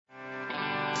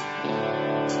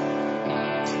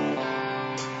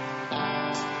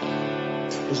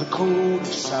There's a code of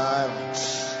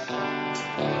silence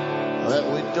that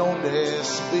we don't dare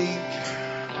speak.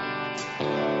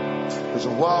 There's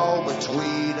a wall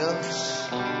between us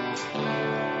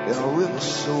and a river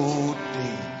so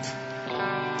deep.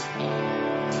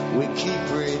 We keep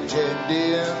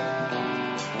pretending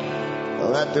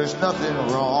that there's nothing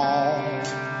wrong.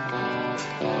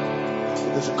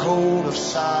 There's a code of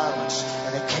silence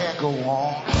and it can't go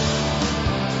on.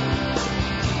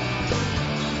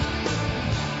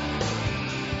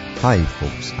 Hi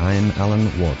folks, I'm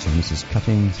Alan Watt and this is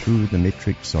Cutting Through the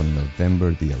Matrix on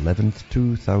November the 11th,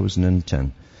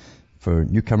 2010. For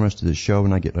newcomers to the show,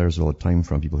 and I get letters all the time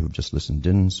from people who've just listened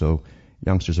in, so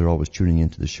youngsters are always tuning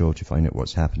into the show to find out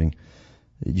what's happening.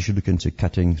 You should look into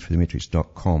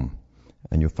cuttingthroughthematrix.com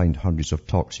and you'll find hundreds of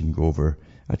talks you can go over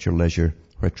at your leisure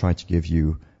where I try to give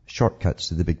you shortcuts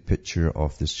to the big picture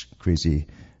of this crazy,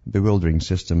 bewildering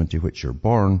system into which you're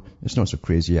born. It's not so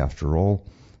crazy after all,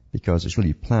 because it's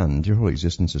really planned. Your whole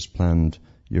existence is planned,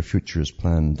 your future is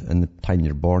planned, and the time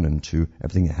you're born into,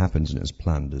 everything that happens in it is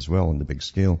planned as well on the big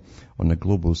scale, on the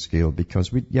global scale,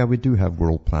 because we do have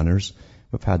world planners.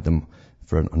 We've had them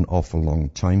for an awful long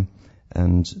time,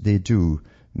 and they do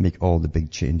make all the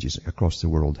big changes across the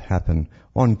world happen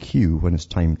on cue when it's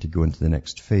time to go into the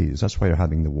next phase. That's why you're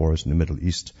having the wars in the Middle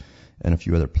East and a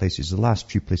few other places. The last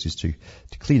few places to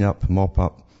clean up, mop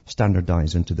up,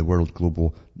 standardize into the world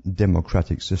global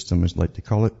democratic system, as I like to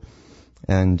call it,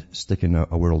 and stick in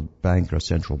a world bank or a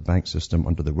central bank system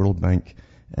under the World Bank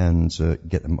and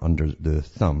get them under the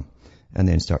thumb, and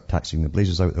then start taxing the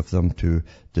blazes out of them to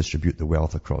distribute the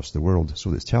wealth across the world. So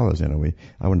let's tell us anyway.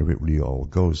 I wonder where it really all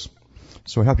goes.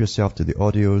 So help yourself to the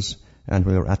audios, and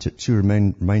while you're at it too,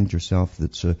 remind yourself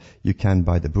that you can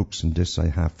buy the books and discs I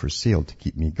have for sale to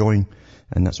keep me going,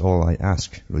 and that's all I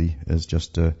ask really, is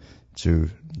just to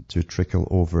trickle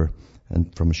over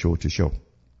and from show to show.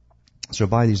 So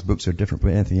buy these books. Are different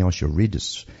from anything else you'll read.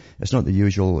 It's not the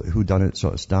usual whodunit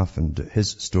sort of stuff and his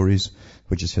stories,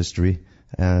 which is history.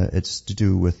 It's to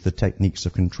do with the techniques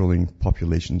of controlling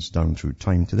populations down through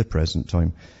time to the present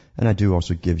time. And I do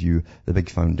also give you the big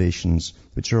foundations,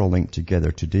 which are all linked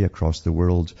together today across the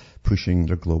world, pushing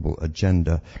their global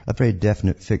agenda. A very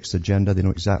definite, fixed agenda. They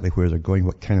know exactly where they're going,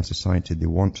 what kind of society they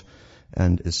want,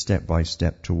 and is step by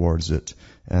step towards it.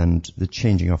 And the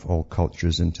changing of all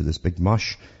cultures into this big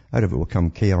mush. Out of it will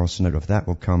come chaos, and out of that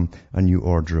will come a new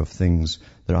order of things.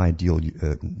 Their ideal,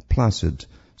 placid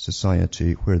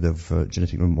society where they've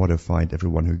genetically modified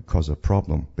everyone who caused a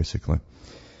problem, basically.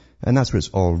 And that's what it's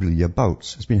all really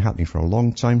about. It's been happening for a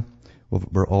long time.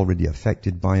 We're already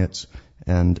affected by it,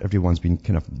 and everyone's been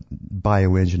kind of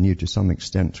bioengineered to some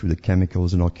extent through the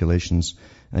chemicals, inoculations,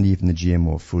 and even the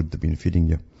GMO food they've been feeding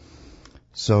you.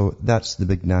 So that's the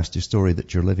big nasty story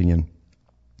that you're living in.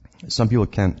 Some people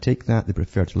can't take that. They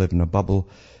prefer to live in a bubble,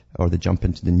 or they jump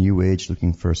into the new age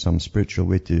looking for some spiritual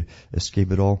way to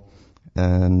escape it all.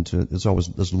 And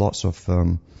there's lots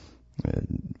of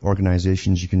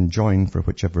organizations you can join for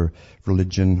whichever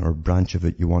religion or branch of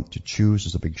it you want to choose.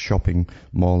 There's a big shopping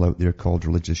mall out there called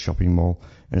Religious Shopping Mall,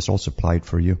 and it's all supplied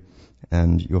for you.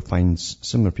 And you'll find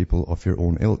similar people of your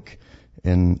own ilk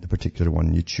in the particular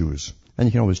one you choose. And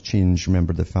you can always change,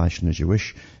 remember, the fashion as you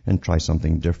wish and try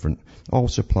something different. All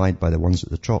supplied by the ones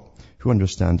at the top who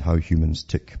understand how humans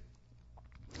tick.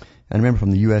 And remember,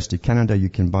 from the US to Canada, you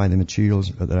can buy the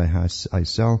materials that I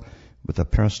sell with a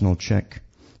personal check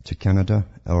to Canada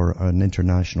or an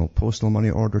international postal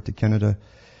money order to Canada.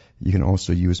 You can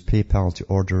also use PayPal to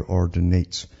order or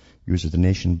donate. Use the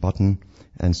donation button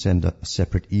and send a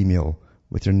separate email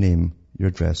with your name, your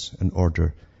address, and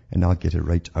order, and I'll get it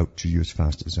right out to you as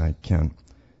fast as I can.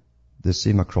 The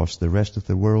same across the rest of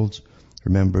the world.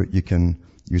 Remember, you can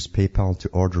use PayPal to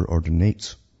order or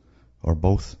donate, or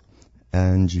both.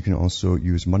 And you can also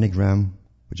use MoneyGram,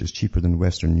 which is cheaper than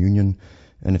Western Union.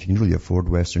 And if you can really afford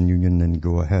Western Union, then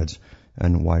go ahead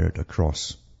and wire it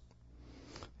across.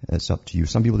 It's up to you.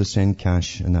 Some people just send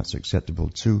cash, and that's acceptable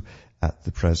too at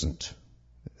the present.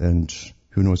 And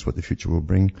who knows what the future will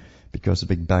bring, because the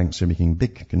big banks are making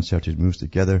big concerted moves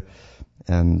together,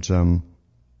 and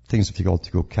things have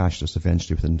to go cashless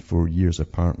eventually within 4 years,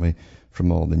 apparently,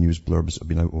 from all the news blurbs that have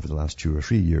been out over the last 2 or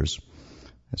 3 years.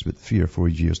 There's about 3 or 4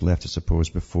 years left, I suppose,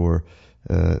 before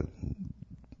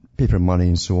paper money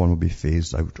and so on will be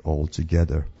phased out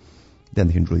altogether. Then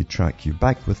they can really track you.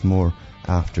 Back with more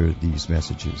after these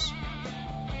messages.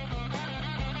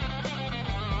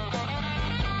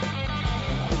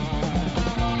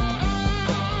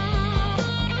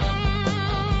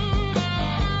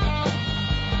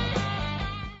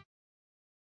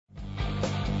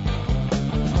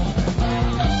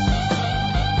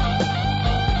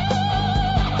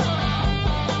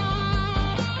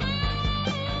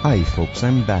 Hi folks,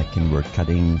 I'm back and we're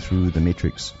cutting through the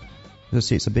matrix. As I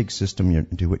say, it's a big system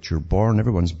into which you're born.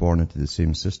 Everyone's born into the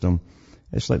same system.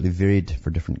 It's slightly varied for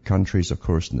different countries, of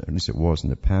course, at least it was in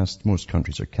the past. Most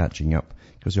countries are catching up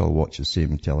because they all watch the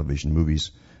same television movies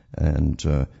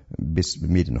and basically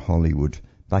made in Hollywood.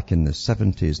 Back in the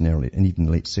 70s and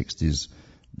even late 60s,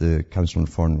 the Council on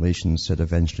Foreign Relations said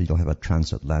eventually you'll have a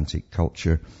transatlantic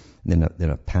culture, and then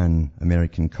a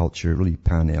pan-American culture, really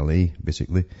pan-LA,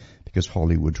 basically, because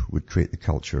Hollywood would create the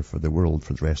culture for the world,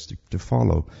 for the rest to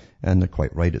follow. And they're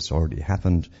quite right, it's already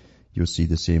happened. You'll see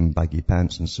the same baggy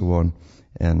pants and so on,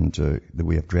 and the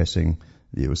way of dressing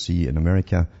that you'll see in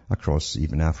America, across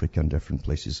even Africa and different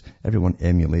places. Everyone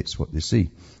emulates what they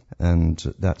see, and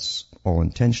that's all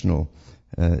intentional.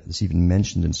 It's even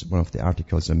mentioned in one of the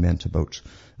articles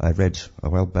I read a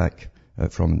while back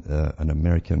from an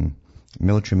American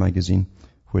military magazine,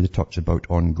 where they talked about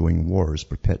ongoing wars,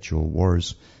 perpetual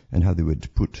wars, and how they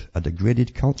would put a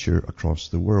degraded culture across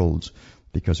the world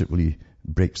because it really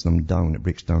breaks them down. It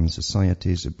breaks down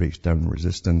societies. It breaks down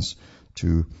resistance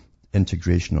to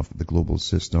integration of the global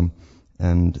system.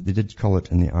 And they did call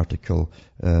it in the article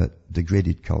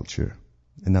degraded culture.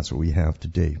 And that's what we have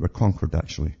today. We're conquered,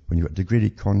 actually. When you've got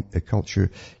degraded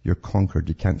culture, you're conquered.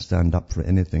 You can't stand up for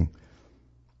anything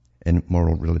in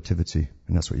moral relativity.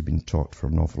 And that's what you've been taught for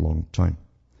an awful long time.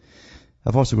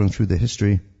 I've also gone through the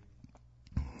history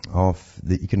of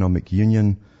the economic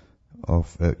union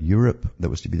of Europe. That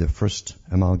was to be the first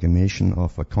amalgamation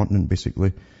of a continent,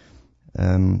 basically,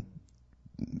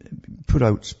 put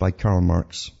out by Karl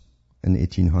Marx in the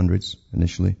 1800s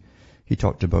initially. He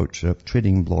talked about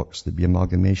trading blocks, there'd be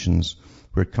amalgamations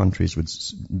where countries would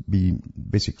be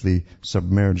basically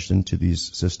submerged into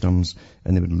these systems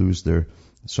and they would lose their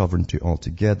sovereignty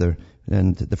altogether.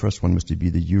 And the first one was to be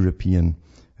the European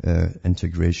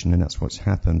integration, and that's what's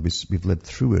happened. We've lived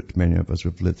through it. Many of us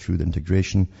have lived through the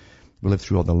integration. We lived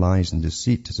through all the lies and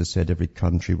deceit. As I said, every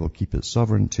country will keep its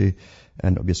sovereignty,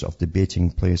 and it'll be a sort of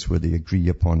debating place where they agree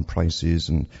upon prices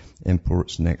and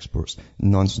imports and exports.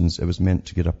 Nonsense. It was meant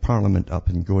to get a parliament up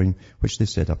and going, which they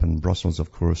set up in Brussels,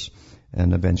 of course.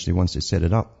 And eventually, once they set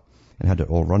it up and had it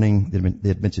all running,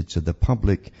 they admitted to the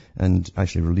public and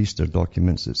actually released their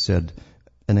documents that said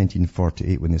in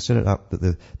 1948, when they set it up,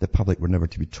 that the public were never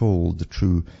to be told the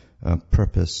true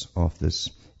purpose of this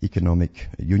economic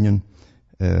union,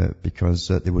 because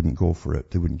they wouldn't go for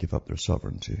it. They wouldn't give up their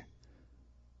sovereignty.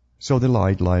 So they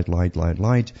lied,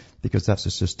 because that's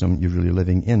the system you're really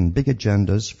living in. Big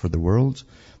agendas for the world.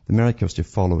 America was to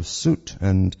follow suit,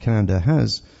 and Canada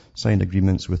has signed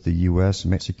agreements with the US,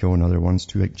 Mexico and other ones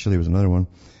too. Chile was another one,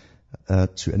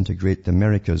 to integrate the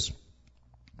Americas.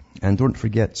 And don't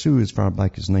forget too, as far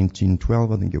back as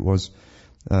 1912, I think it was,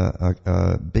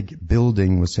 a big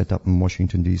building was set up in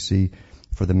Washington DC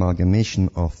for the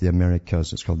amalgamation of the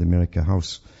Americas. It's called the America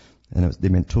House. And they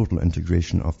meant total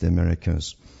integration of the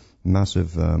Americas.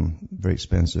 Massive, very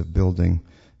expensive building.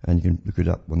 And you can look it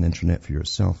up on the internet for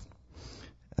yourself.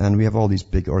 And we have all these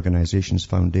big organizations,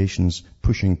 foundations,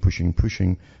 pushing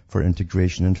for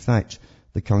integration. In fact,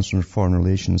 the Council on Foreign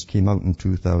Relations came out in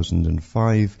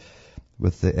 2005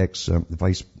 with the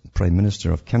ex-Vice Prime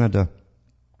Minister of Canada,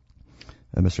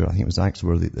 I think it was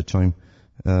Axworthy at the time,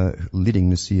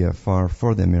 leading the CFR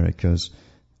for the Americas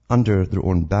under their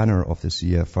own banner of the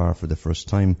CFR for the first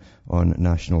time on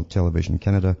national television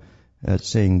Canada,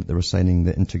 saying that they were signing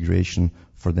the integration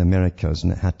for the Americas,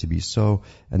 and it had to be so,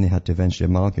 and they had to eventually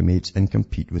amalgamate and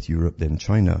compete with Europe, then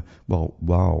China. Well,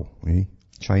 wow, eh?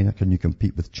 China, can you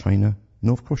compete with China?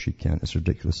 No, of course you can't. It's a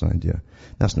ridiculous idea.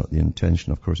 That's not the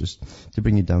intention, of course. It's to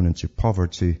bring you down into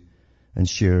poverty and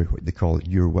share what they call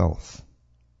your wealth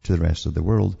to the rest of the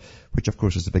world, which of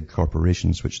course is the big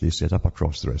corporations which they set up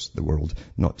across the rest of the world,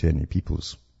 not to any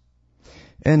peoples.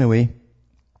 Anyway,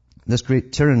 this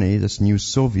great tyranny, this new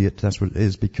Soviet, that's what it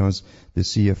is, because the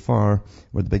CFR,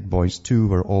 where the big boys too,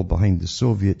 were all behind the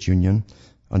Soviet Union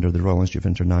under the Royal Institute of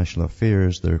International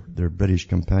Affairs, their British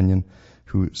companion,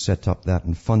 who set up that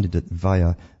and funded it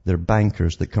via their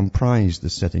bankers that comprised the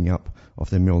setting up of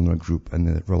the Milner Group and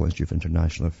the Royal Institute of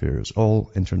International Affairs.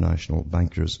 All international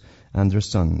bankers and their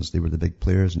sons. They were the big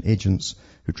players and agents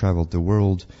who traveled the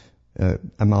world,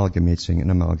 amalgamating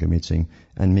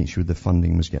and make sure the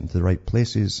funding was getting to the right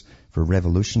places for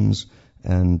revolutions,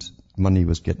 and money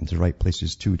was getting to the right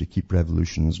places too to keep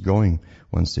revolutions going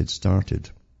once they'd started.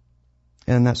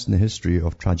 And that's in the history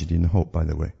of tragedy and hope, by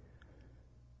the way,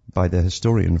 by the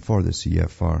historian for the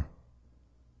CFR,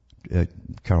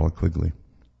 Carroll Quigley,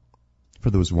 for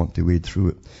those who want to wade through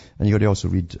it. And you got to also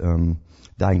read the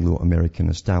Anglo-American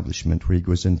Establishment, where he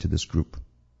goes into this group.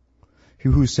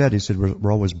 who said, he said,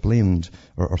 we're always blamed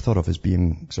or thought of as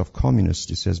being sort of communist,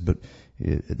 he says, but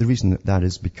the reason that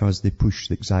is because they push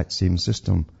the exact same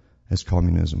system as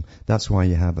communism. That's why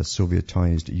you have a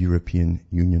Sovietized European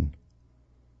Union.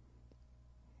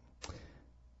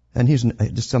 And here's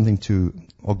just something to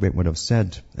augment what I've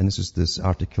said, and this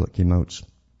article that came out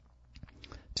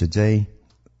today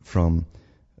from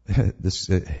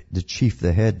the chief,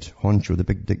 the head honcho, the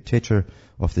big dictator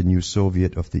of the new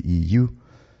Soviet of the EU,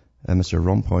 Mr.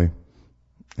 Rompuy,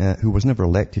 who was never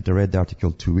elected. I read the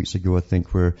article 2 weeks ago, I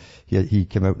think, where he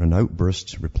came out in an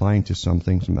outburst replying to some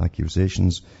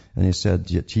accusations, and he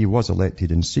said yet he was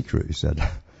elected in secret, he said.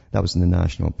 That was in the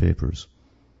national papers.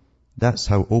 That's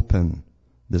how open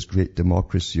this great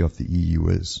democracy of the EU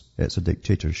is. It's a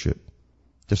dictatorship.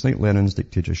 Just like Lenin's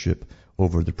dictatorship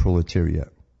over the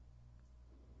proletariat.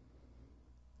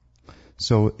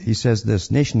 So he says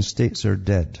this, nation states are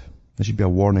dead. This should be a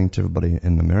warning to everybody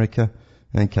in America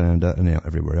and Canada and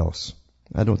everywhere else.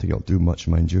 I don't think it'll do much,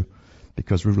 mind you,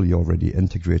 because we're really already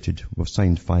integrated. We've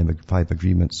signed five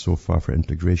agreements so far for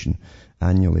integration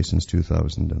annually since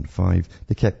 2005.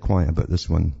 They kept quiet about this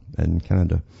one in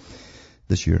Canada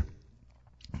this year.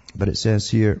 But it says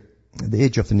here, the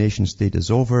age of the nation state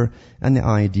is over, and the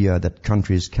idea that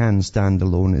countries can stand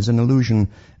alone is an illusion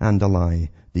and a lie,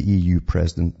 the EU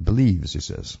president believes, he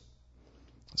says.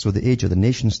 So the age of the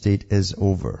nation state is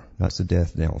over. That's the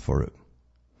death knell for it.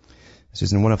 This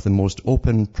is in one of the most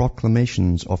open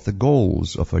proclamations of the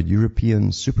goals of a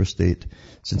European superstate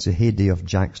since the heyday of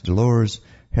Jacques Delors,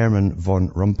 Herman von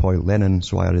Rompuy, Lenin,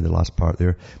 so I added the last part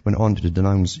there, went on to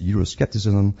denounce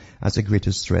Euroscepticism as the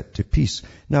greatest threat to peace.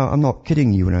 Now, I'm not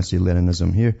kidding you when I say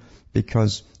Leninism here,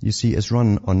 because, you see, it's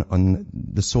run on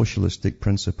the socialistic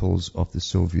principles of the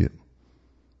Soviet.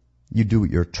 You do what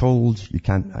you're told, you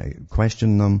can't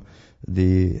question them.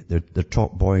 The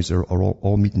top boys are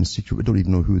all meet in secret. We don't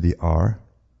even know who they are.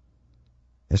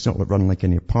 It's not run like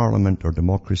any parliament or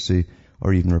democracy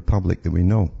or even republic that we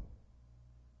know.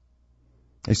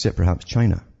 Except perhaps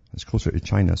China. It's closer to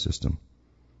China's system.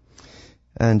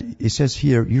 And he says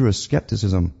here,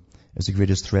 Euroscepticism is the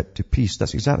greatest threat to peace.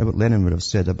 That's exactly what Lenin would have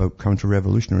said about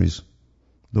counter-revolutionaries,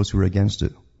 those who were against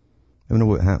it. We know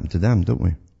what happened to them, don't we?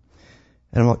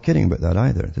 And I'm not kidding about that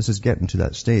either. This is getting to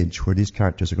that stage where these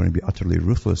characters are going to be utterly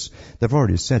ruthless. They've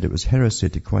already said it was heresy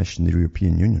to question the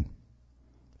European Union.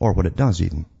 Or what it does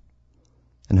even.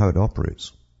 And how it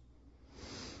operates.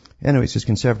 Anyway, it says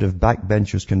conservative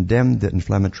backbenchers condemned the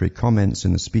inflammatory comments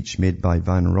in the speech made by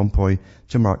Van Rompuy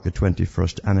to mark the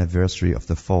 21st anniversary of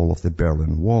the fall of the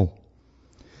Berlin Wall.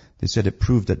 They said it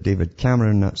proved that David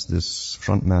Cameron, that's this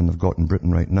front man they've got in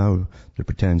Britain right now that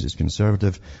pretends he's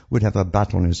conservative, would have a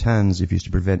battle on his hands if he used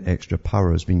to prevent extra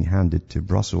powers being handed to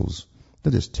Brussels.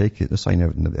 They'll just take it. They'll sign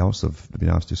everything else they've been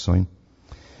asked to sign.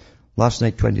 Last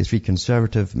night, 23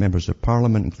 Conservative members of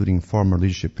Parliament, including former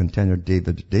leadership contender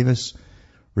David Davis,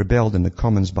 rebelled in the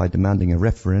Commons by demanding a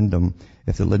referendum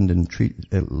if the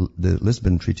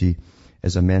Lisbon Treaty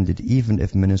is amended, even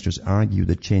if ministers argue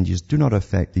that changes do not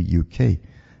affect the UK,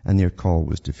 and their call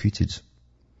was defeated.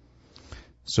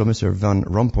 So Mr. Van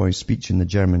Rompuy's speech in the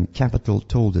German capital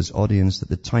told his audience that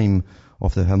the time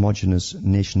of the homogeneous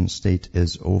nation state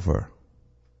is over.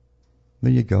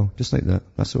 There you go, just like that.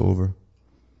 That's over.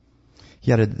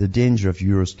 He added that the danger of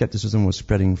Euroscepticism was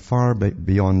spreading far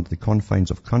beyond the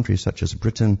confines of countries such as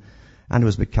Britain and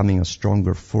was becoming a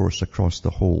stronger force across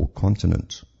the whole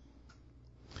continent.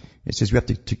 It says we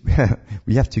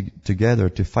have to together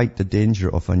to fight the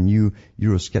danger of a new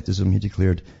Euroscepticism, he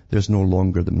declared. There's no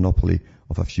longer the monopoly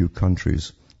of a few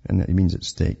countries. And it means at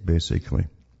stake, basically.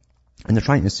 And they're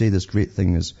trying to say this great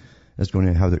thing is going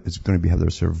to be how they'll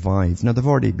survive. Now, they've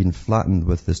already been flattened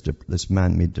with this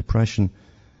man-made depression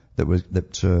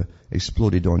that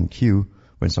exploded on cue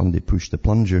when somebody pushed the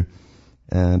plunger,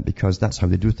 because that's how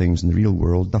they do things in the real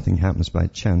world. Nothing happens by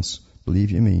chance.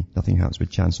 Believe you me, nothing happens by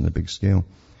chance on a big scale.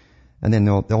 And then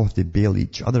they'll have to bail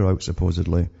each other out,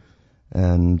 supposedly.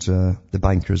 And the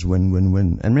bankers win.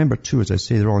 And remember, too, as I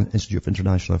say, the Royal Institute of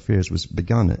International Affairs was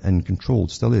begun and controlled,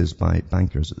 still is, by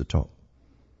bankers at the top.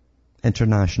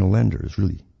 International lenders,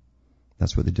 really.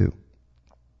 That's what they do.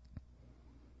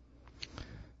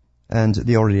 And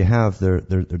they already have their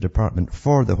department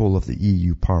for the whole of the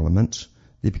EU Parliament.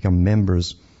 They become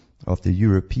members of the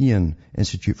European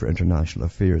Institute for International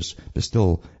Affairs, but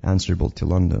still answerable to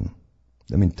London.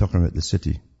 I mean, talking about the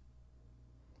city.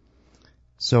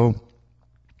 So,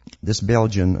 this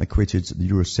Belgian equated the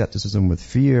Euroscepticism with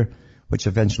fear, which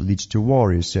eventually leads to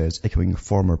war, he says, echoing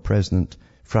former President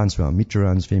Francois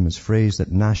Mitterrand's famous phrase that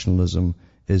nationalism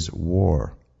is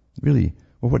war. Really?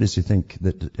 Well, what does he think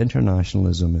that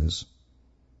internationalism is?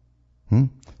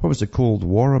 What was the Cold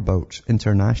War about?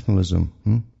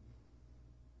 Internationalism.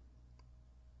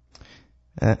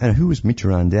 And who was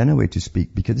Mitterrand anyway to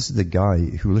speak? Because this is the guy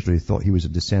who literally thought he was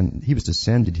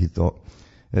descended, he thought,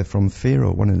 from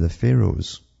Pharaoh, one of the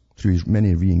pharaohs, through his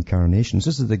many reincarnations.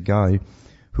 This is the guy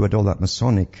who had all that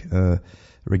Masonic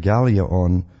regalia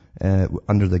on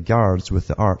under the guards with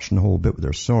the arch and the whole bit with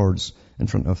their swords in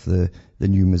front of the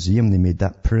new museum. They made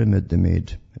that pyramid they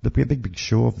made. There'd be a big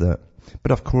show of that.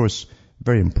 But of course,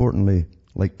 very importantly,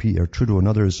 like Peter Trudeau and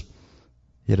others,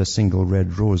 he had a single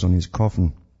red rose on his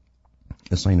coffin,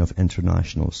 a sign of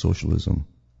international socialism,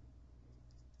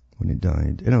 when he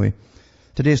died. Anyway,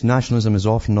 today's nationalism is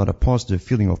often not a positive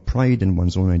feeling of pride in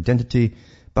one's own identity,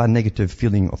 but a negative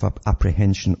feeling of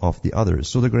apprehension of the others.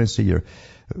 So they're going to say you're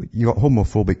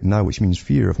homophobic now, which means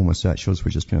fear of homosexuals,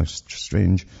 which is kind of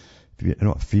strange. You're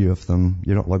not fear of them.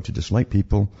 You're not allowed to dislike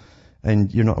people,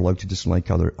 and you're not allowed to dislike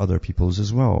other people's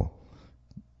as well.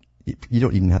 You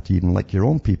don't even have to even like your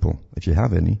own people, if you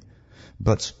have any.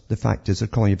 But the fact is, they're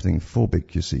calling everything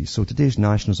phobic, you see. So today's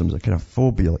nationalism is a kind of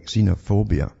phobia, like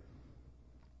xenophobia.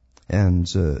 And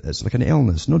it's like an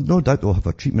illness. No doubt they'll have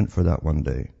a treatment for that one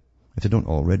day, if they don't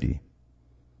already.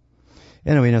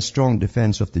 Anyway, in a strong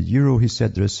defense of the euro, he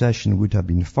said the recession would have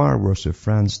been far worse if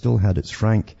France still had its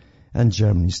franc and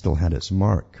Germany still had its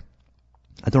mark.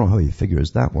 I don't know how he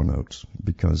figures that one out,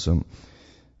 because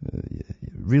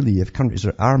really, if countries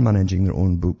are managing their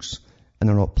own books and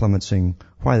they're not plummeting,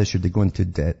 why should they go into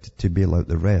debt to bail out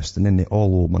the rest? And then they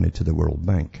all owe money to the World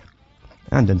Bank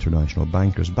and international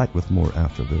bankers. Back with more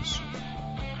after this.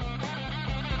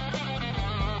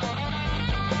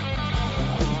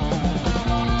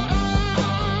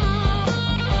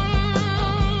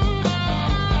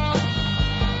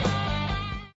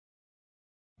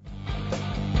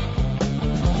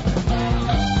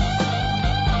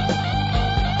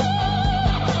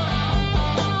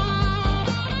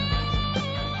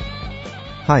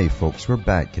 Hi folks, we're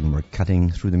back and we're cutting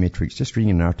through the matrix, just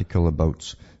reading an article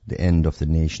about the end of the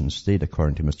nation state,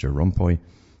 according to Mr. Rompuy,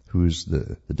 who's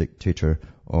the dictator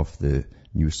of the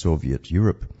new Soviet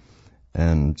Europe.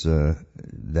 And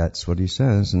that's what he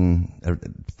says, and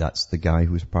that's the guy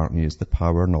who apparently is the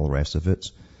power and all the rest of it.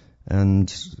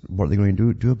 And what are they going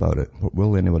to do about it? What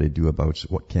will anybody do about it?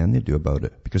 What can they do about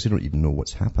it? Because they don't even know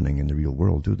what's happening in the real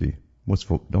world, do they? Most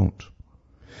folk don't.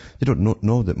 They don't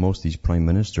know that most of these prime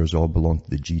ministers all belong to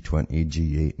the G20,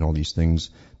 G8 and all these things,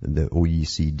 the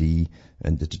OECD,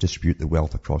 and to distribute the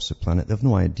wealth across the planet. They have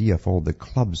no idea of all the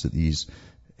clubs that these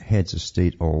heads of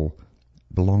state all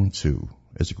belong to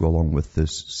as they go along with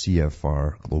this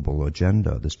CFR global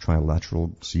agenda, this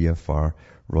trilateral CFR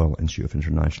Royal Institute of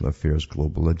International Affairs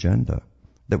global agenda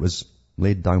that was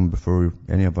laid down before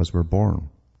any of us were born.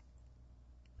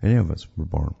 Any of us were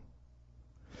born.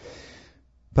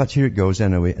 But here it goes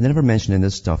anyway. And they never mention any of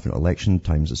this stuff in election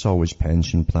times. It's always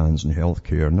pension plans and health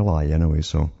care and the lie anyway.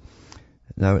 So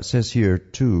now it says here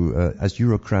too, as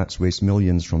Eurocrats waste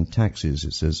millions from taxes,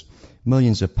 it says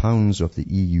millions of pounds of the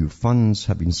EU funds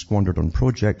have been squandered on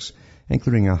projects,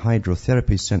 including a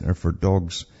hydrotherapy centre for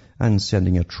dogs and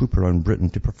sending a troop around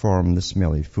Britain to perform the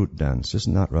smelly foot dance.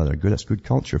 Isn't that rather good? That's good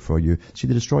culture for you. See,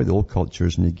 they destroy the old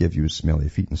cultures and they give you smelly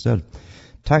feet instead.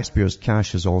 Taxpayers'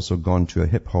 cash has also gone to a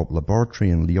hip-hop laboratory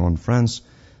in Lyon, France,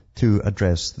 to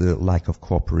address the lack of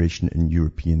cooperation in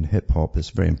European hip-hop.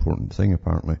 It's a very important thing,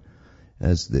 apparently,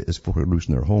 as folk are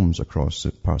losing their homes across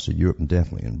parts of Europe and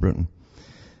definitely in Britain.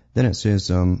 Then it says,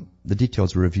 the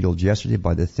details were revealed yesterday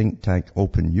by the think tank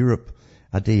Open Europe,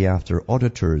 a day after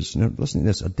auditors, now listen to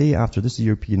this, a day after this, the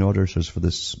European auditors for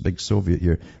this big Soviet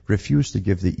year refused to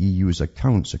give the EU's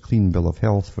accounts a clean bill of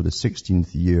health for the 16th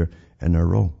year in a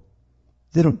row.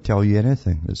 They don't tell you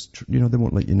anything. They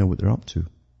won't let you know what they're up to.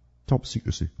 Top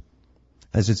secrecy.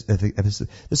 This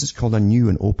is called a new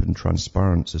and open,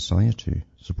 transparent society,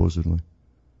 supposedly.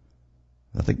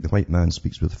 I think the white man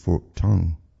speaks with a forked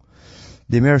tongue.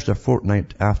 They emerged a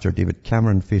fortnight after David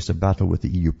Cameron faced a battle with the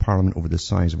EU Parliament over the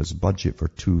size of its budget for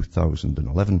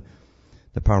 2011.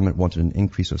 The Parliament wanted an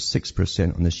increase of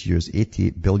 6% on this year's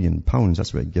 £88 billion.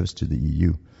 That's what it gives to the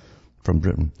EU from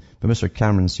Britain. But Mr.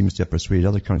 Cameron seems to have persuaded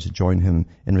other countries to join him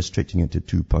in restricting it to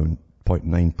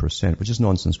 2.9%, which is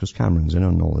nonsense because Cameron's in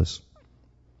on all this.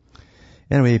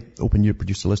 Anyway, Open Europe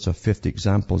produced a list of 50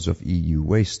 examples of EU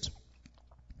waste.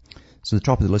 So the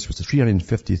top of the list was the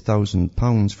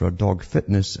 £350,000 for a dog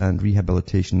fitness and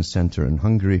rehabilitation centre in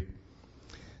Hungary.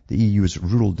 The EU's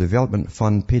Rural Development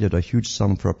Fund paid out a huge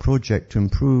sum for a project to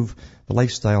improve the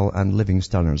lifestyle and living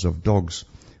standards of dogs,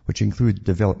 which include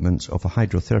development of a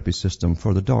hydrotherapy system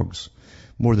for the dogs.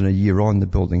 More than a year on, the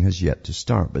building has yet to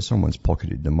start, but someone's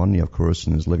pocketed the money, of course,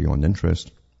 and is living on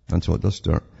interest. until it does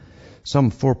start.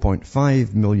 Some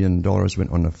 $4.5 million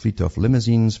went on a fleet of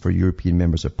limousines for European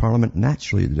members of Parliament.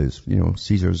 Naturally, it is.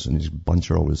 Caesars and his bunch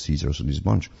are always Caesars and his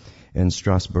bunch. In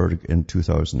Strasbourg in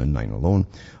 2009 alone,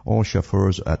 all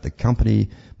chauffeurs at the company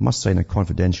must sign a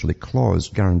confidentiality clause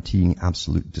guaranteeing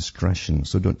absolute discretion.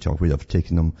 So don't tell where they've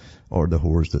taken them or the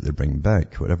whores that they bring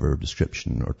back, whatever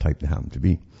description or type they happen to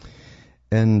be.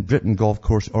 In Britain, golf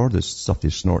course, or this stuff they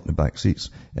snort in the back seats.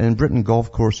 In Britain,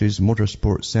 golf courses,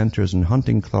 motorsport centres and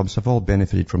hunting clubs have all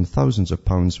benefited from thousands of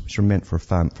pounds which are meant for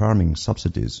farming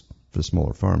subsidies for the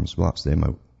smaller farms. Well, that's them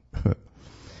out.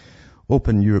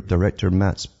 Open Europe Director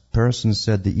Mats Persson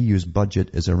said the EU's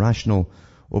budget is irrational,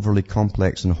 overly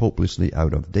complex and hopelessly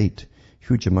out of date.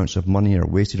 Huge amounts of money are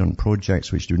wasted on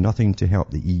projects which do nothing to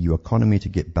help the EU economy to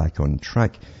get back on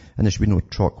track, and there should be no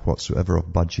talk whatsoever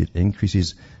of budget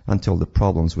increases until the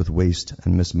problems with waste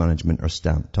and mismanagement are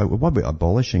stamped out. Well, what about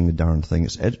abolishing the darn thing?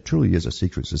 It truly is a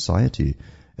secret society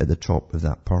at the top of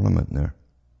that parliament there.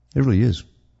 It really is.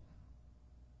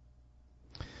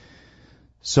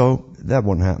 So that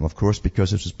won't happen, of course,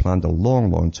 because this was planned a long,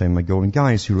 long time ago. And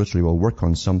guys who literally will work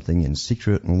on something in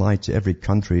secret and lie to every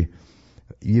country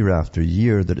year after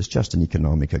year that it's just an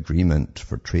economic agreement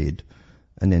for trade.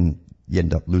 And then you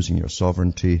end up losing your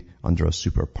sovereignty under a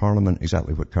super parliament,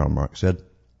 exactly what Karl Marx said.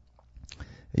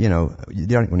 They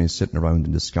aren't going to sit around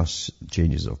and discuss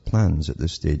changes of plans at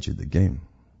this stage of the game.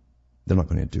 They're not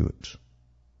going to do it.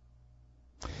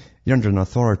 You're under an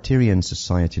authoritarian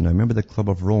society now. Remember the Club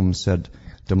of Rome said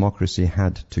democracy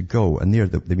had to go, and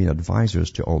they've been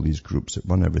advisors to all these groups that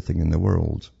run everything in the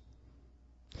world.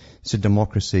 So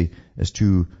democracy is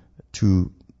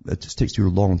it just takes too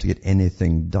long to get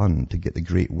anything done, to get the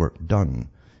great work done,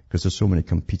 because there's so many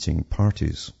competing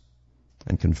parties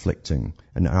and conflicting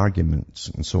and arguments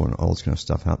and so on, all this kind of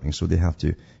stuff happening. So they have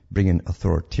to bring in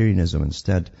authoritarianism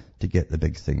instead to get the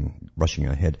big thing rushing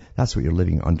ahead. That's what you're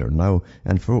living under now.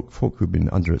 And for folk who've been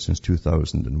under it since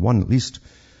 2001, at least,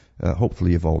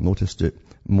 hopefully you've all noticed it.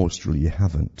 Most really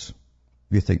haven't.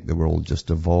 You think the world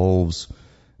just evolves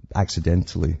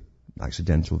accidentally,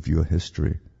 accidental view of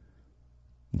history.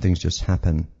 And things just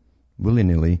happen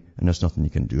willy-nilly, and there's nothing you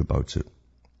can do about it.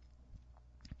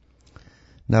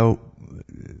 Now,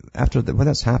 when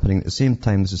that's happening, at the same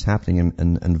time this is happening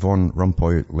in von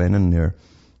Rompuy-Lenin there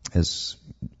is,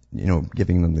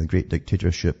 giving them the great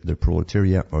dictatorship, the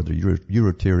proletariat, or the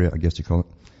Eurotariat, I guess you call it,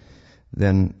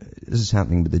 then this is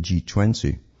happening with the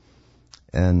G20.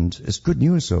 And it's good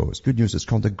news, though. It's good news. It's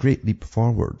called the Great Leap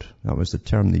Forward. That was the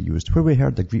term they used. Where we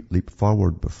heard the Great Leap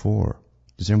Forward before?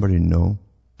 Does anybody know?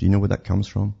 Do you know where that comes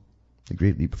from? The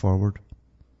Great Leap Forward?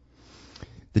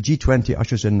 The G20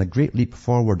 ushers in the Great Leap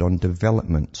Forward on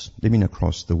development. They mean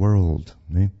across the world.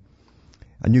 Eh?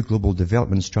 A new global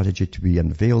development strategy to be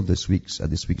unveiled at this week's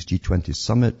G20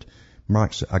 summit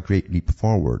marks a great leap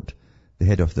forward. The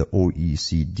head of the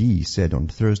OECD said on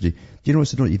Thursday. Do you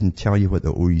notice they don't even tell you what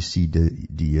the OECD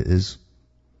is?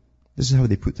 This is how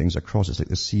they put things across. It's like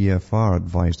the CFR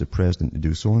advised the president to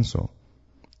do so-and-so.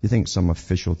 You think some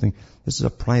official thing. This is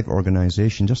a private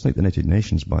organization, just like the United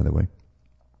Nations, by the way.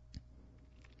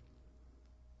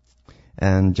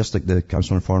 And just like the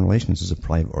Council on Foreign Relations is a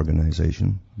private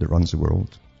organization that runs the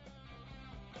world.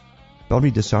 But I'll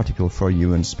read this article for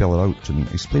you and spell it out and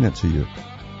explain it to you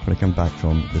when I come back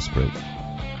from this break.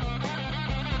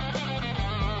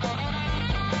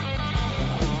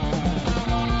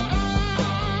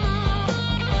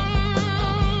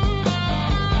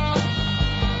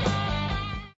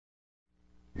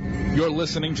 You're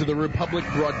listening to the Republic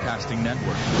Broadcasting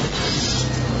Network,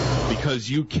 because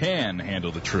you can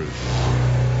handle the truth.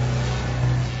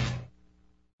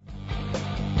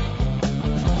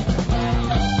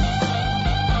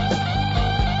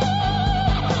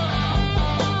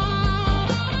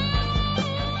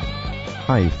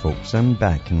 Hi folks, I'm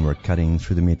back and we're cutting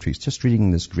through the matrix, just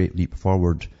reading this Great Leap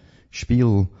Forward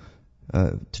spiel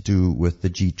to do with the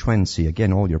G20.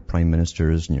 Again, all your prime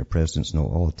ministers and your presidents and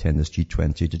all attend this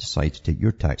G20 to decide to take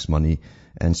your tax money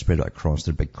and spread it across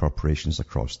their big corporations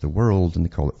across the world, and they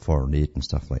call it foreign aid and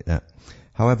stuff like that.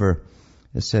 However,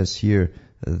 it says here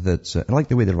that, I like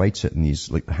the way they write it in these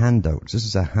like handouts. This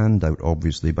is a handout,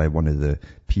 obviously, by one of the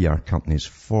PR companies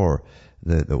for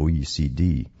the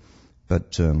OECD.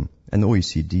 But, and the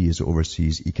OECD is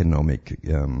overseas economic,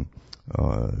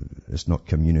 it's not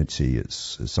community,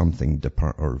 it's something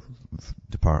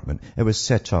department. It was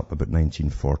set up about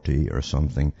 1940 or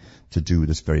something to do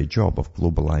this very job of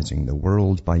globalizing the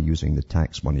world by using the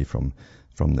tax money from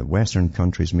the Western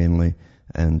countries mainly,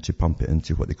 and to pump it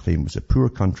into what they claim was the poor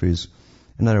countries,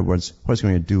 In other words, what it's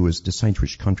going to do is decide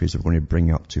which countries are going to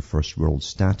bring up to first world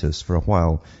status for a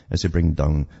while as they bring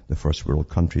down the first world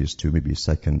countries to maybe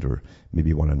second or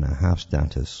maybe 1.5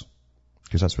 status.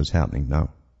 Because that's what's happening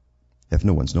now, if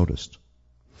no one's noticed.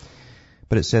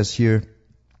 But it says here,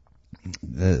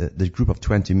 the group of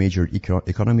 20 major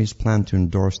economies plan to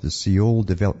endorse the Seoul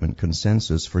Development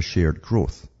Consensus for Shared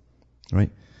Growth.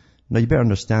 Right? Now you better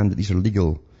understand that these are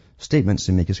legal statements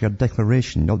they make. It's got a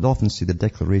declaration. You'll often see the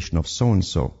declaration of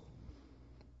so-and-so.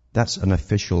 That's an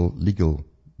official legal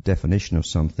definition of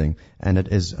something, and it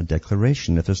is a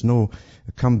declaration. If there's no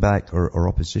comeback or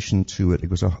opposition to it, it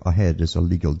goes ahead as a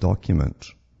legal document.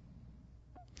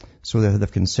 So they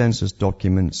have consensus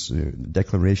documents,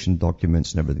 declaration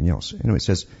documents, and everything else. Anyway, it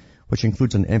says, which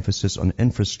includes an emphasis on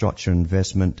infrastructure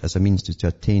investment as a means to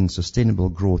attain sustainable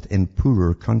growth in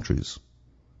poorer countries.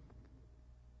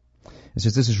 It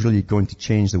says this is really going to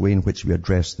change the way in which we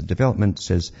address the development,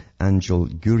 says Angel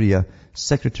Gurria,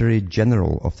 Secretary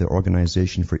General of the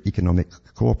Organization for Economic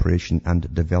Cooperation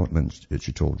and Development,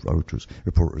 she told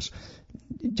reporters.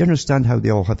 Do you understand how they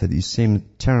all have these same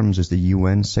terms as the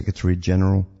UN Secretary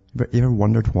General? You ever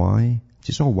wondered why?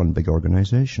 It's all one big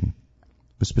organization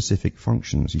with specific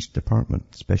functions, each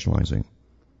department specializing.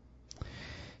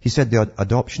 He said the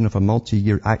adoption of a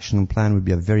multi-year action plan would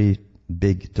be a very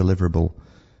big deliverable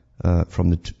a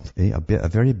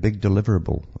very big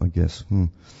deliverable, I guess.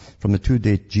 From the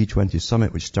 2-day G20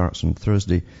 summit, which starts on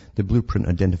Thursday, the blueprint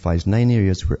identifies 9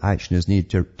 areas where action is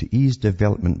needed to ease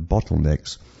development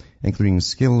bottlenecks, including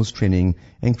skills training,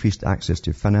 increased access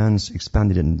to finance,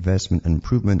 expanded investment, and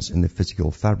improvements in the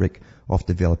physical fabric of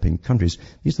developing countries.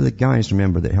 These are the guys,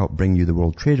 remember, that helped bring you the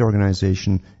World Trade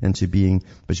Organization into being,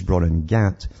 which brought in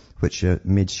GATT, which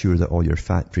made sure that all your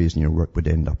factories and your work would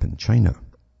end up in China.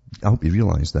 I hope you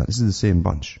realize that. This is the same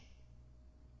bunch.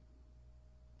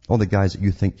 All the guys that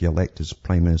you think you elect as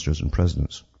prime ministers and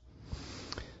presidents.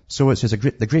 So it says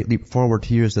the great leap forward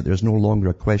here is that there's no longer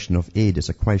a question of aid, it's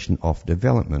a question of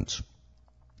development.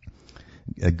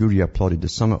 Gurria applauded the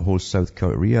summit host South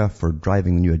Korea for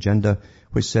driving the new agenda,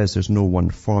 which says there's no one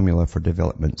formula for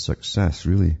development success,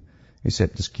 really,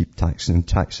 except just keep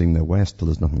taxing the West till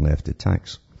there's nothing left to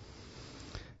tax.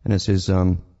 And it says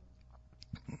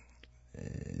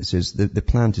the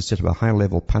plan to set up a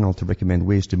high-level panel to recommend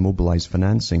ways to mobilize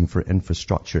financing for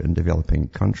infrastructure in developing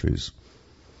countries.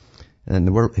 And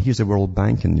here's the World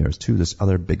Bank in there too, this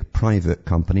other big private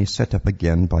company set up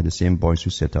again by the same boys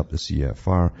who set up the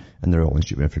CFR and the Royal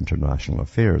Institute for International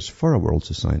Affairs for a world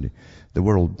society. The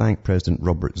World Bank President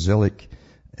Robert Zoellick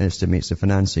estimates the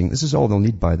financing. This is all they'll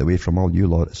need, by the way, from all you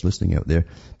lot that's listening out there.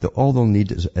 That all they'll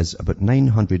need is about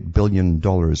 $900 billion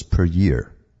per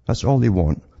year. That's all they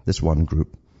want, this one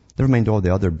group. Never mind all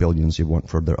the other billions they want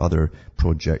for their other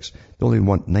projects. They only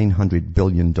want $900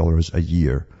 billion a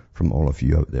year from all of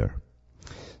you out there.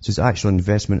 So his actual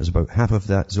investment is about half of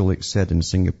that, Zoellick said in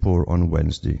Singapore on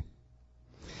Wednesday.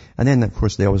 And then, of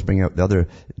course, they always bring out the other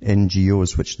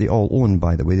NGOs, which they all own,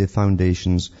 by the way. The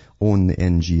foundations own the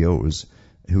NGOs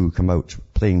who come out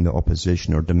playing the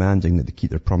opposition or demanding that they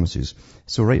keep their promises.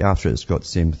 So right after it's got the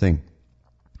same thing.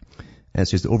 It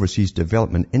says the Overseas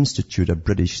Development Institute, a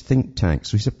British think tank.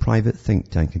 So he's a private think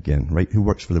tank again, right, who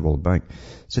works for the World Bank.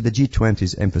 Said the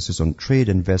G20's emphasis on trade,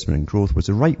 investment and growth was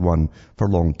the right one for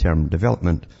long-term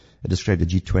development. It described the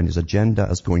G20's agenda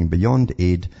as going beyond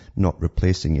aid, not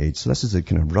replacing aid. So this is the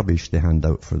kind of rubbish they hand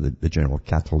out for the general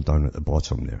cattle down at the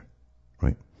bottom there,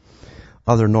 right?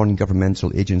 Other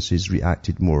non-governmental agencies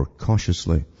reacted more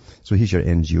cautiously. So here's your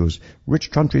NGOs.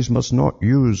 Rich countries must not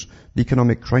use the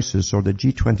economic crisis or the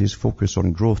G20's focus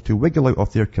on growth to wiggle out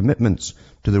of their commitments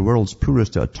to the world's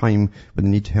poorest at a time when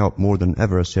they need help more than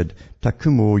ever, said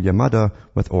Takumo Yamada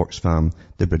with Oxfam,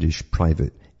 the British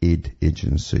private aid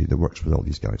agency that works with all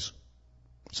these guys.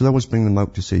 So they always bring them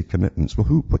out to say commitments. Well,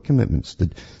 what commitments?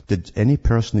 Did any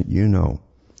person that you know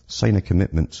sign a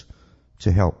commitment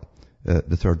to help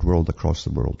the third world across the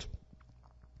world?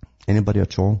 Anybody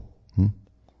at all?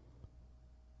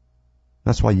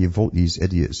 That's why you vote these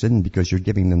idiots in, because you're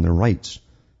giving them the right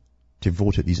to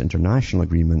vote at these international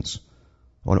agreements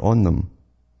on them.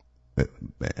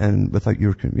 And without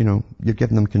you're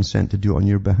giving them consent to do it on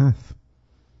your behalf.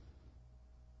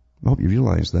 I hope you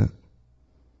realize that.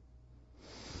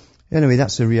 Anyway,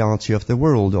 that's the reality of the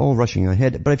world, all rushing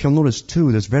ahead. But if you'll notice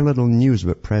too, there's very little news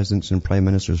about presidents and prime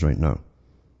ministers right now.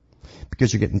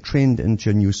 Because you're getting trained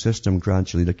into a new system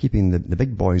gradually. They're keeping the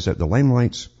big boys out the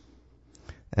limelight.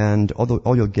 And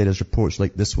all you'll get is reports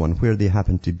like this one, where they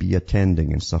happen to be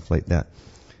attending and stuff like that.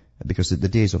 because the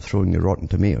days of throwing the rotten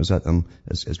tomatoes at them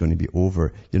is going to be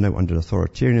over. You're now under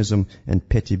authoritarianism and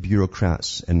petty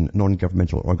bureaucrats and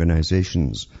non-governmental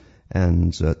organizations,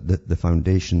 and the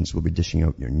foundations will be dishing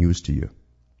out your news to you.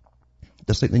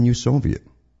 Just like the new Soviet.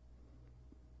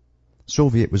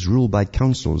 Soviet was ruled by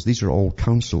councils. These are all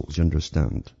councils, you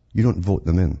understand. You don't vote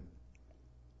them in.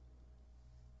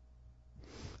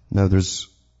 Now there's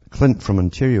Clint from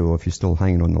Ontario, if you're still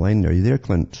hanging on the line there. Are you there,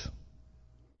 Clint?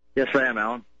 Yes, I am,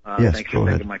 Alan. Yes, thanks for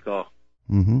taking my call.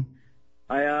 Mm-hmm.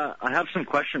 I have some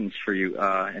questions for you,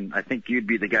 and I think you'd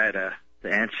be the guy to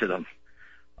answer them.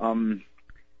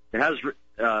 It has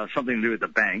something to do with the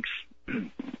banks,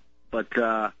 but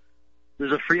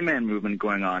there's a free man movement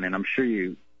going on, and I'm sure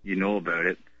you know about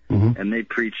it. Mm-hmm. And they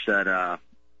preach that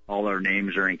all our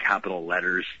names are in capital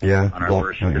letters on our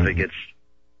birth certificates,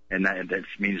 and that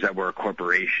means that we're a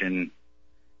corporation.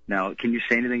 Now, can you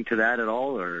say anything to that at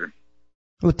all, or?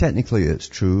 Well, technically it's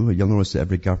true. You'll notice that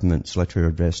every government's letter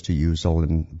addressed to you is all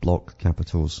in block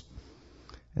capitals.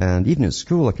 And even at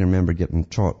school, I can remember getting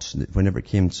taught that whenever it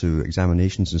came to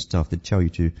examinations and stuff, they'd tell you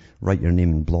to write your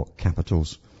name in block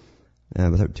capitals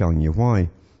without telling you why.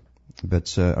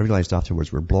 But I realized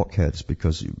afterwards we're blockheads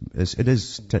because it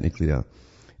is technically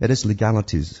it is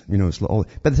legalities. You know, it's all.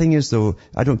 But the thing is, though,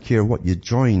 I don't care what you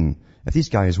join. If these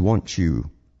guys want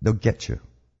you, they'll get you.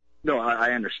 No,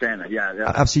 I understand that, yeah.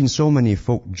 I've seen so many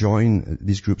folk join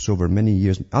these groups over many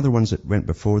years. Other ones that went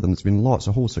before them, there's been lots,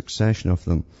 a whole succession of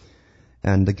them.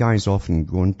 And the guys often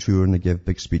go on tour and they give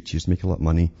big speeches, make a lot of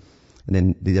money. And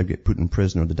then they either get put in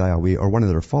prison or they die away, or one of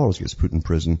their followers gets put in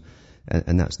prison,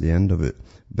 and that's the end of it.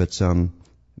 But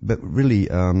really,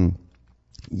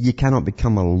 you cannot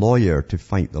become a lawyer to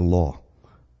fight the law.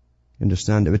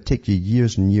 Understand? It would take you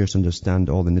years and years to understand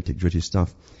all the nitty-gritty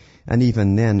stuff. And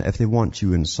even then, if they want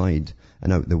you inside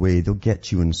and out the way, they'll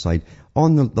get you inside.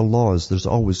 On the laws, there's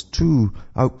always two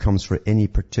outcomes for any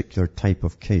particular type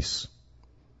of case.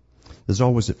 There's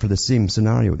always, for the same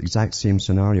scenario, the exact same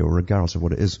scenario, regardless of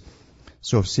what it is.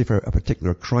 So if, say, for a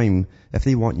particular crime, if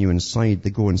they want you inside,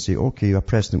 they go and say, okay, a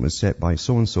precedent was set by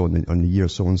so-and-so on the year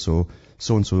so-and-so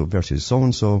versus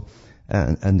so-and-so,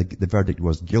 and the verdict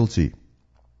was guilty.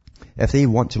 If they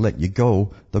want to let you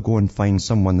go, they'll go and find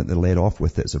someone that they let off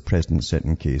with that's a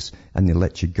precedent-setting case, and they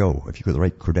let you go if you've got the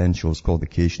right credentials,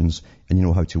 qualifications, and you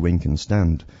know how to wink and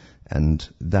stand. And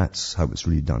that's how it's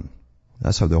really done.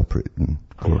 That's how they operate.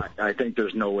 I think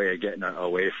there's no way of getting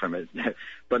away from it.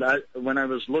 But when I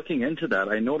was looking into that,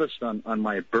 I noticed on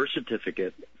my birth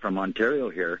certificate from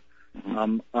Ontario here,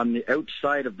 on the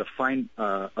outside of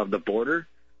the border,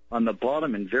 on the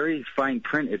bottom in very fine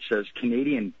print, it says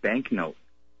Canadian banknote.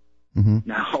 Mm-hmm.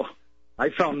 Now,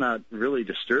 I found that really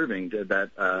disturbing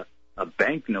that a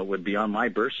banknote would be on my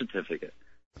birth certificate.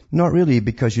 Not really,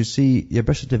 because you see, your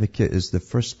birth certificate is the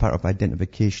first part of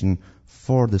identification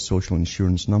for the social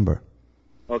insurance number.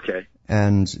 Okay.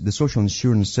 And the social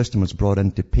insurance system was brought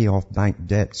in to pay off bank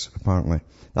debts, apparently.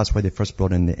 That's why they first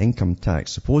brought in the income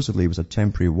tax. Supposedly it was a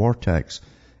temporary war tax,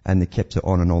 and they kept it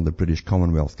on in all the British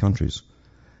Commonwealth countries.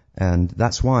 And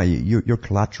that's why you're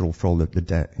collateral for all the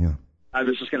debt, yeah. I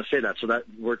was just going to say that, so that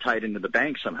we're tied into the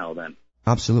bank somehow then.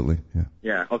 Absolutely, yeah.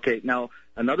 Yeah, okay. Now,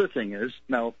 another thing is,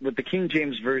 now, with the King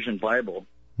James Version Bible,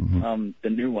 Mm-hmm. The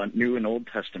new one, New and Old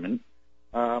Testament,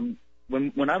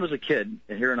 when I was a kid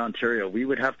here in Ontario, we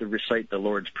would have to recite the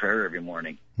Lord's Prayer every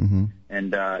morning. Mm-hmm.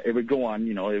 And it would go on,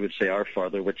 it would say, Our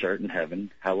Father, which art in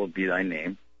heaven, hallowed be thy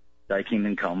name. Thy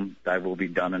kingdom come, thy will be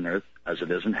done on earth as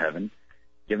it is in heaven.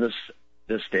 Give us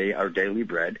this day our daily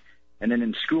bread. And then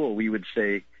in school, we would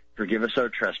say, Forgive us our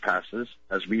trespasses,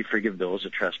 as we forgive those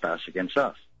that trespass against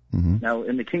us. Mm-hmm. Now,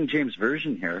 in the King James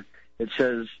Version here, it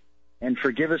says, and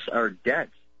forgive us our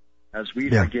debts, as we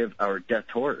forgive our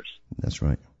debtors. That's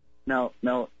right. Now,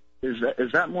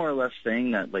 is that more or less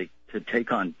saying that, like, to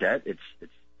take on debt, it's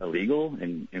illegal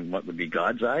in what would be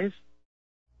God's eyes?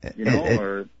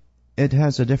 It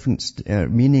has a different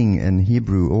meaning in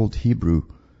Hebrew, Old Hebrew.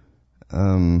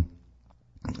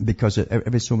 Because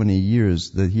every so many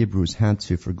years the Hebrews had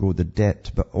to forgo the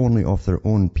debt, but only of their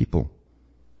own people.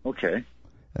 Okay.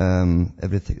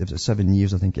 Every 7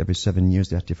 years, I think every 7 years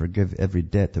they had to forgive every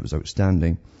debt that was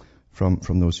outstanding from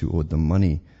those who owed them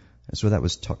money. And so that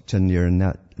was tucked in there in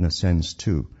a sense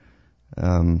too.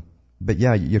 But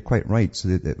yeah, you're quite right.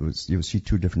 So you'll see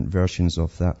two different versions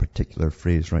of that particular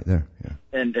phrase right there. Yeah.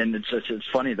 And it's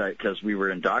funny that because we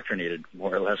were indoctrinated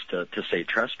more or less to say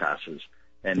trespasses.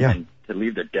 And to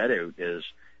leave the debt out is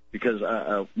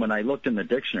because when I looked in the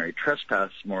dictionary, trespass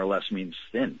more or less means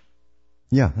sin.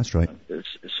 Yeah, that's right.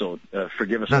 So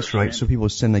forgive us. That's right. So people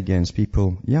sin against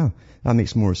people. Yeah, that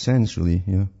makes more sense, really.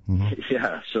 Yeah. Mm-hmm.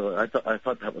 Yeah. So I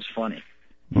thought that was funny.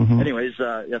 Mm-hmm. Anyways,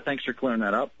 thanks for clearing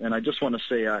that up. And I just want to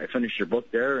say I finished your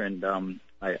book there, and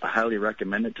I highly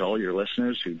recommend it to all your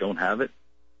listeners who don't have it,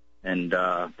 and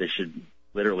they should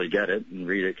literally get it and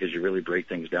read it because you really break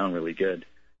things down really good.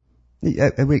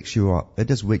 It wakes you up. It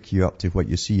does wake you up to what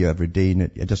you see every day, and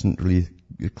it doesn't really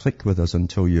click with us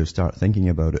until you start thinking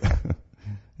about it.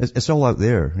 It's all out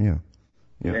there, yeah.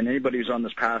 And anybody who's on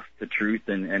this path to truth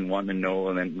and wanting to know,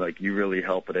 and then like you really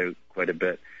help it out quite a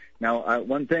bit. Now,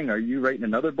 one thing, are you writing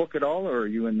another book at all, or are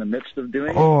you in the midst of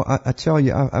doing it? Oh, I tell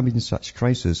you, I'm in such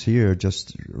crisis here,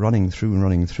 just running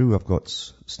through. I've got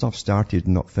stuff started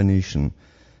and not finished,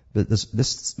 but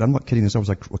this, I'm not kidding, there's always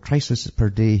a crisis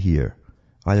per day here,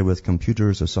 either with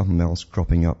computers or something else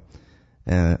cropping up,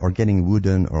 or getting wood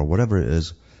in, or whatever it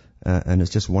is, and it's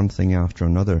just one thing after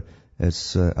another.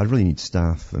 I really need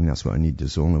staff. I mean, that's what I need.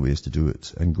 There's the only way is to do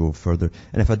it and go further.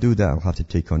 And if I do that, I'll have to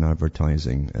take on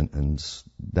advertising, and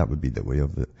that would be the way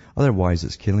of it. Otherwise,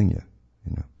 it's killing you,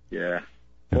 Yeah.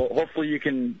 Well, hopefully you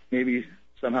can maybe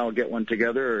somehow get one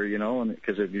together, or,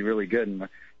 because it'd be really good. And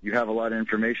you have a lot of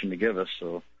information to give us,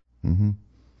 so. Mm-hmm.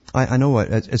 I know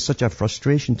it's such a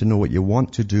frustration to know what you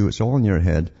want to do. It's all in your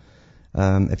head.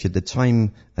 If you had the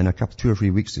time and 2 or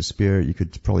 3 weeks to spare, you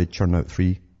could probably churn out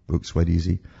 3 books quite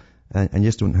easy. And you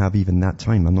just don't have even that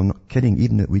time. I'm not kidding.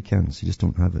 Even at weekends, you just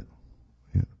don't have it.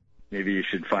 Yeah. Maybe you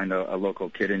should find a local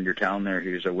kid in your town there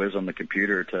who's a whiz on the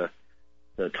computer to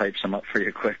type some up for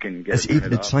you quick and get it. It's even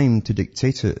the time to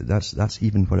dictate it. That's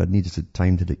even what I need is the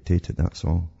time to dictate it. That's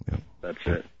all. Yeah.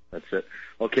 That's it.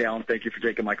 Okay, Alan. Thank you for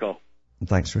taking my call.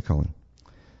 Thanks for calling.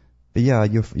 But yeah,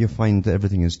 you'll find that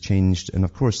everything has changed, and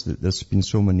of course, there's been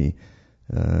so many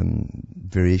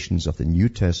variations of the New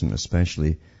Testament,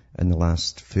 especially in the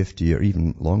last 50 or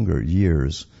even longer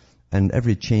years. And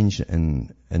every change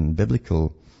in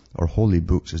biblical or holy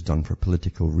books is done for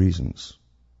political reasons.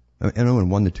 I know in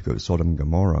one they took out Sodom and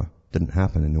Gomorrah. Didn't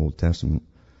happen in the Old Testament.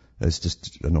 It's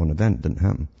just a non-event. Didn't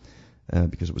happen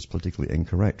because it was politically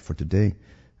incorrect for today.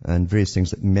 And various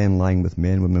things like men lying with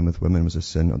men, women with women was a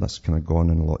sin. That's kind of gone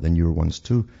in a lot of the newer ones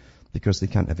too, because they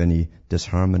can't have any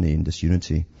disharmony and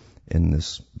disunity in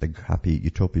this big happy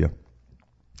utopia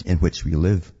in which we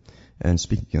live. And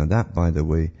speaking of that, by the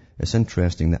way, it's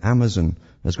interesting that Amazon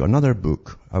has got another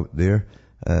book out there,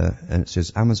 and it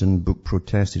says Amazon book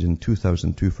protested in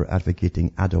 2002 for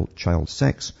advocating adult-child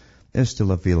sex is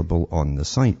still available on the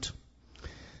site.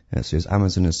 And it says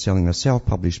Amazon is selling a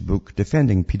self-published book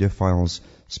defending pedophiles,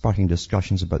 sparking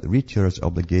discussions about the retailer's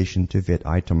obligation to vet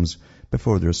items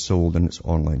before they're sold in its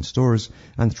online stores,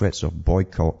 and threats of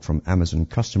boycott from Amazon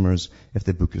customers if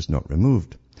the book is not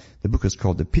removed. The book is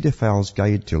called The Pedophile's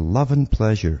Guide to Love and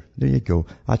Pleasure. There you go.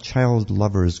 A child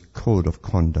lover's code of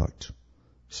conduct.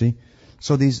 See?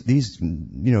 So these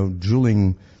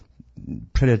drooling,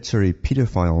 predatory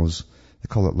pedophiles, they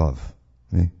call it love.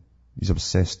 These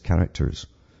obsessed characters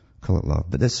call it love.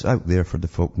 But it's out there for the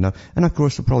folk now. And of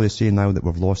course, they'll probably say now that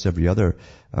we've lost every other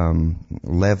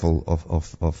level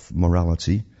of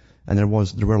morality. And there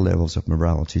were levels of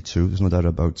morality too. There's no doubt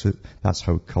about it. That's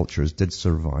how cultures did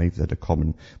survive. They had a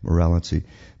common morality.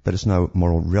 But it's now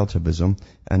moral relativism.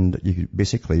 And you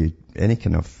basically, any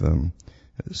kind of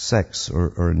sex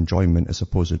or enjoyment is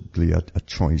supposedly a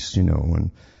choice,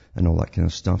 and all that kind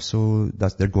of stuff. So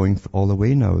they're going all the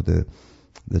way now.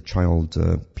 The child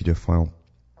pedophile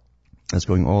is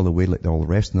going all the way like all the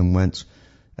rest of them went.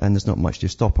 And there's not much to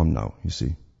stop them now, you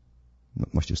see.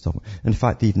 Not much to stop them. In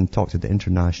fact, they even talked at the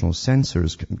International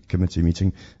Censors Committee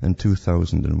meeting in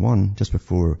 2001, just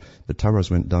before the towers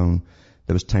went down.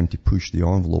 There was time to push the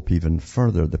envelope even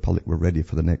further. The public were ready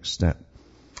for the next step.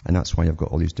 And that's why I've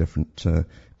got all these different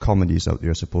comedies out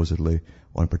there, supposedly,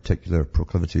 on particular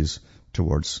proclivities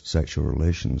towards sexual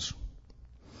relations.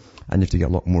 And you have to get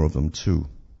a lot more of them, too.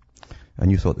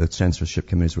 And you thought that censorship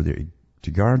committees were there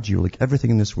to guard you. Like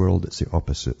everything in this world, it's the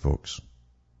opposite, folks.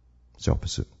 It's the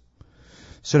opposite.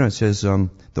 So now it says, the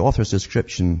author's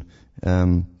description,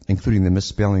 including the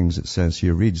misspellings, it says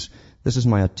here, reads, "This is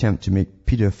my attempt to make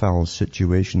pedophile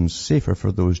situations safer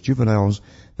for those juveniles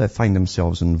that find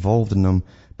themselves involved in them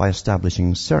by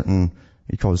establishing certain,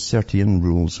 he calls certain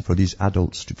rules for these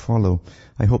adults to follow.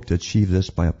 I hope to achieve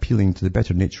this by appealing to the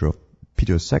better nature of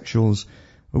pedosexuals,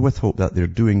 with hope that their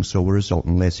doing so will result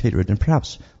in less hatred and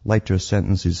perhaps lighter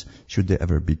sentences should they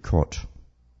ever be caught."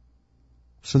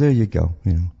 So there you go,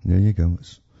 there you go.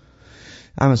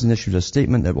 Amazon issued a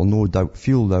statement that will no doubt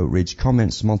fuel the outrage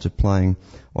comments multiplying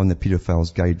on the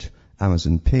Pedophile's Guide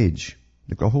Amazon page.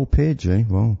 Look, a whole page, eh?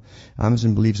 Well,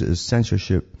 Amazon believes it is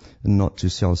censorship not to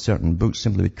sell certain books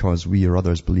simply because we or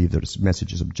others believe that its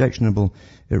message is objectionable.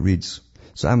 It reads,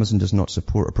 so Amazon does not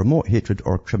support or promote hatred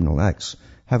or criminal acts.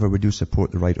 However, we do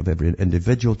support the right of every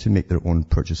individual to make their own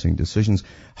purchasing decisions.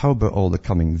 How about all the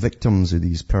coming victims of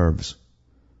these pervs?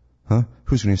 Huh?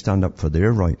 Who's going to stand up for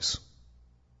their rights?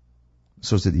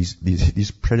 So that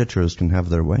these predators can have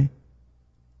their way?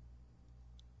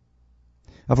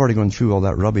 I've already gone through all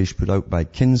that rubbish put out by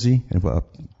Kinsey and what a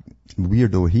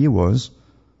weirdo he was.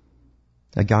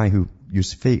 A guy who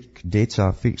used fake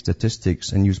data, fake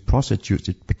statistics, and used prostitutes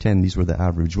to pretend these were the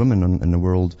average women in the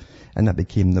world, and that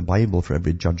became the Bible for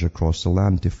every judge across the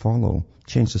land to follow.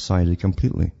 Changed society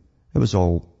completely. It was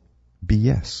all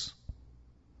BS.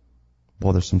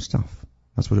 Bothersome stuff.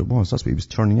 That's what it was. That's what he was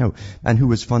turning out. And who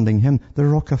was funding him? The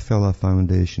Rockefeller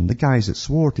Foundation. The guys that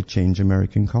swore to change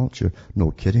American culture.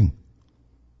 No kidding.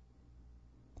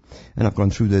 And I've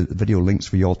gone through the video links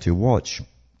for you all to watch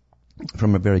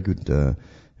from a very good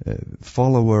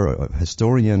follower, a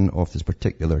historian of this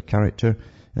particular character.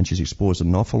 And she's exposed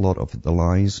an awful lot of the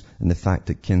lies and the fact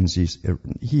that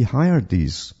he hired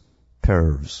these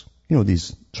pervs,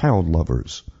 these child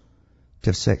lovers, to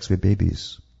have sex with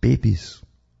babies. Babies.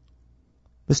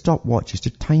 The stopwatch is to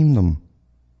time them.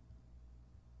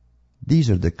 These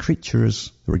are the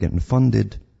creatures who are getting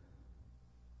funded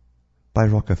by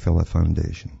Rockefeller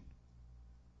Foundation.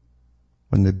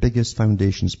 One of the biggest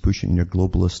foundations pushing your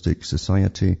globalistic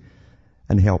society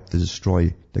and help to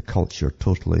destroy the culture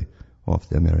totally of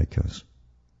the Americas.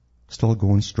 Still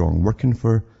going strong, working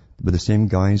with the same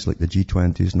guys like the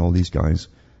G20s and all these guys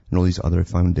and all these other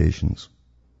foundations.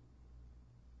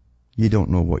 You don't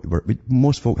know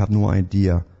most folk have no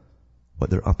idea what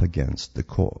they're up against.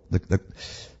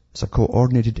 It's a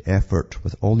coordinated effort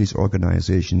with all these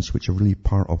organizations which are really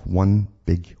part of one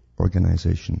big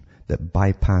organization that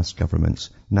bypass governments.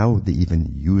 Now they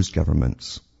even use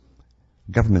governments.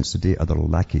 Governments today are their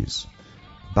lackeys.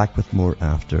 Back with more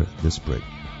after this break.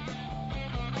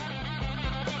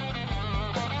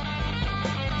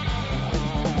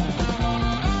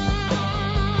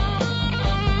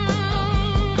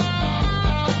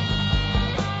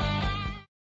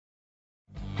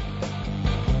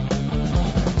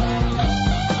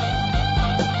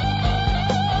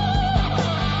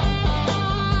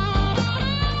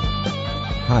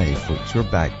 Hi folks, we're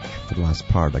back for the last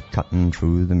part of Cutting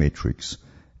Through the Matrix,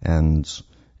 and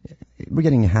we're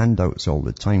getting handouts all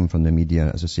the time from the media.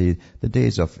 As I say, the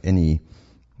days of any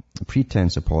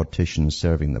pretense of politicians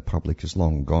serving the public is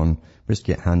long gone. We just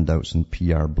get handouts and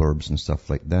PR blurbs and stuff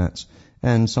like that.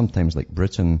 And sometimes, like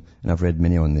Britain, and I've read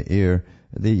many on the air,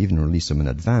 they even release them in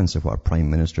advance of what a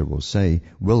Prime Minister will say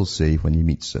when he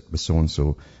meets with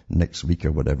so-and-so next week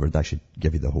or whatever. That should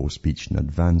give you the whole speech in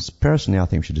advance. Personally, I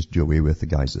think we should just do away with the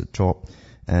guys at the top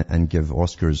and give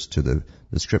Oscars to the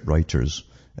script writers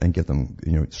and give them,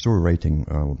 story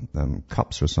writing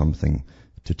cups or something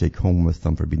to take home with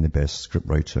them for being the best script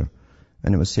writer.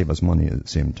 And it would save us money at the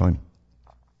same time.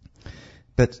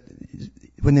 But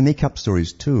when they make up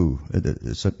stories too,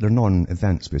 they're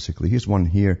non-events basically. Here's one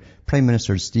here. Prime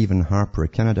Minister Stephen Harper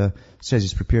of Canada says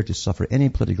he's prepared to suffer any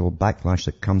political backlash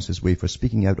that comes his way for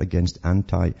speaking out against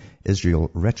anti-Israel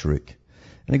rhetoric.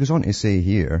 And he goes on to say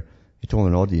here, he told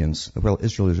an audience that while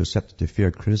Israel is receptive to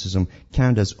fair criticism,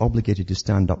 Canada is obligated to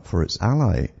stand up for its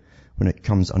ally when it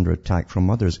comes under attack from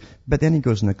others. But then he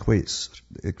goes and equates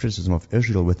criticism of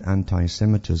Israel with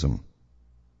anti-Semitism.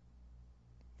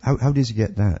 How does he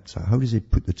get that? How does he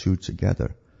put the two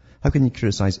together? How can you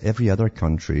criticize every other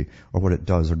country or what it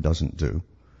does or doesn't do,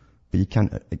 but you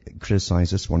can't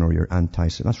criticize this one or you're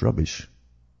anti-Semitic? That's rubbish.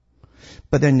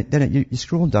 But then you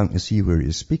scroll down to see where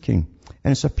he's speaking,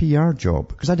 and it's a PR job,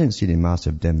 because I didn't see any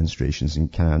massive demonstrations in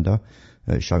Canada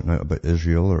shouting out about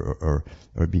Israel or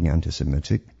being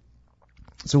anti-Semitic.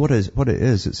 So what it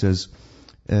is, it says,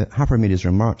 Harper made his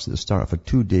remarks at the start of a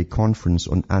 2-day conference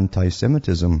on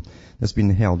anti-Semitism that's been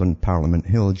held on Parliament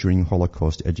Hill during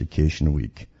Holocaust Education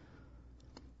Week.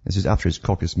 This is after his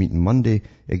caucus meeting Monday.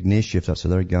 Ignatieff, that's the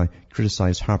other guy,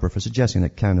 criticized Harper for suggesting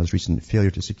that Canada's recent failure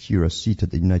to secure a seat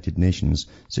at the United Nations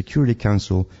Security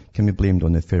Council can be blamed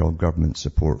on the federal government's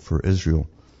support for Israel.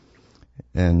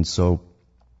 And so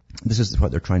this is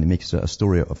what they're trying to make a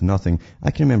story of nothing.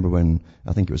 I can remember when,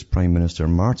 I think it was Prime Minister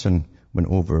Martin went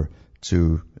over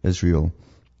to Israel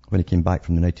when he came back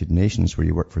from the United Nations, where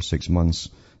he worked for 6 months.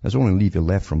 There's only leave he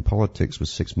left from politics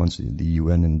was 6 months at the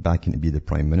UN and back in to be the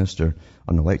Prime Minister,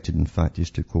 unelected. In fact, he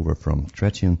just took over from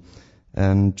Chrétien.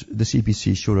 And the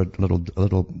CBC showed a little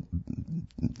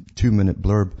 2-minute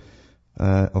blurb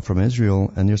from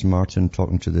Israel, and there's Martin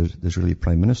talking to the Israeli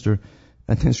Prime Minister,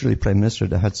 And the Israeli Prime Minister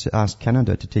had asked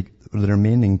Canada to take the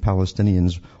remaining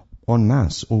Palestinians en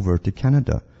masse over to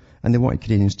Canada. And they wanted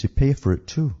Canadians to pay for it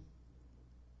too.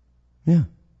 Yeah.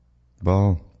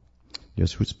 Well,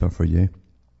 there's chutzpah for you.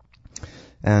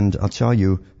 And I'll tell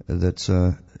you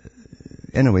that,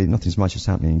 anyway, nothing much is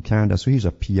happening in Canada. So here's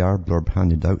a PR blurb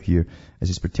handed out here as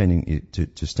he's pretending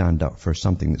to stand up for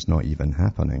something that's not even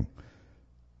happening.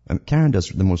 And Canada's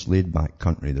the most laid-back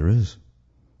country there is.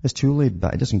 It's too laid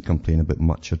back. It doesn't complain about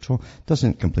much at all. It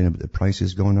doesn't complain about the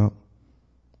prices going up.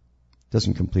 It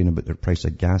doesn't complain about the price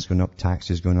of gas going up,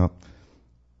 taxes going up.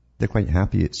 They're quite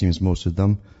happy, it seems, most of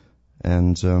them.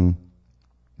 And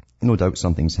no doubt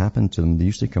something's happened to them. They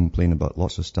used to complain about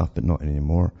lots of stuff, but not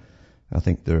anymore. I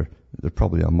think they're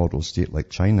probably a model state like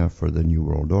China for the New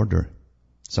World Order.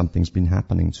 Something's been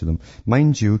happening to them.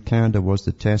 Mind you, Canada was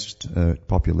the test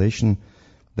population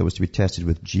that was to be tested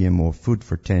with GMO food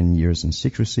for 10 years in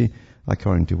secrecy.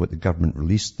 According to what the government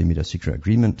released, they made a secret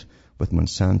agreement with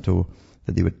Monsanto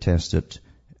that they would test it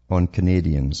on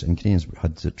Canadians. And Canadians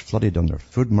had it flooded on their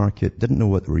food market, didn't know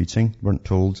what they were eating, weren't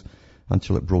told,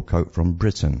 until it broke out from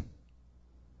Britain.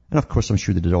 And of course, I'm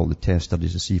sure they did all the test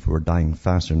studies to see if we were dying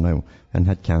faster now and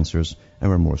had cancers and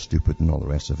were more stupid and all the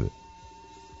rest of it.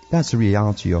 That's the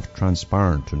reality of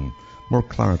transparent and more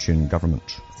clarity in government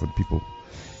for the people.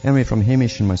 Anyway, from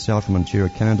Hamish and myself from Ontario,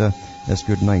 Canada, it's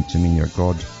good night to me, your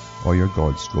God, or your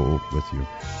gods go with you.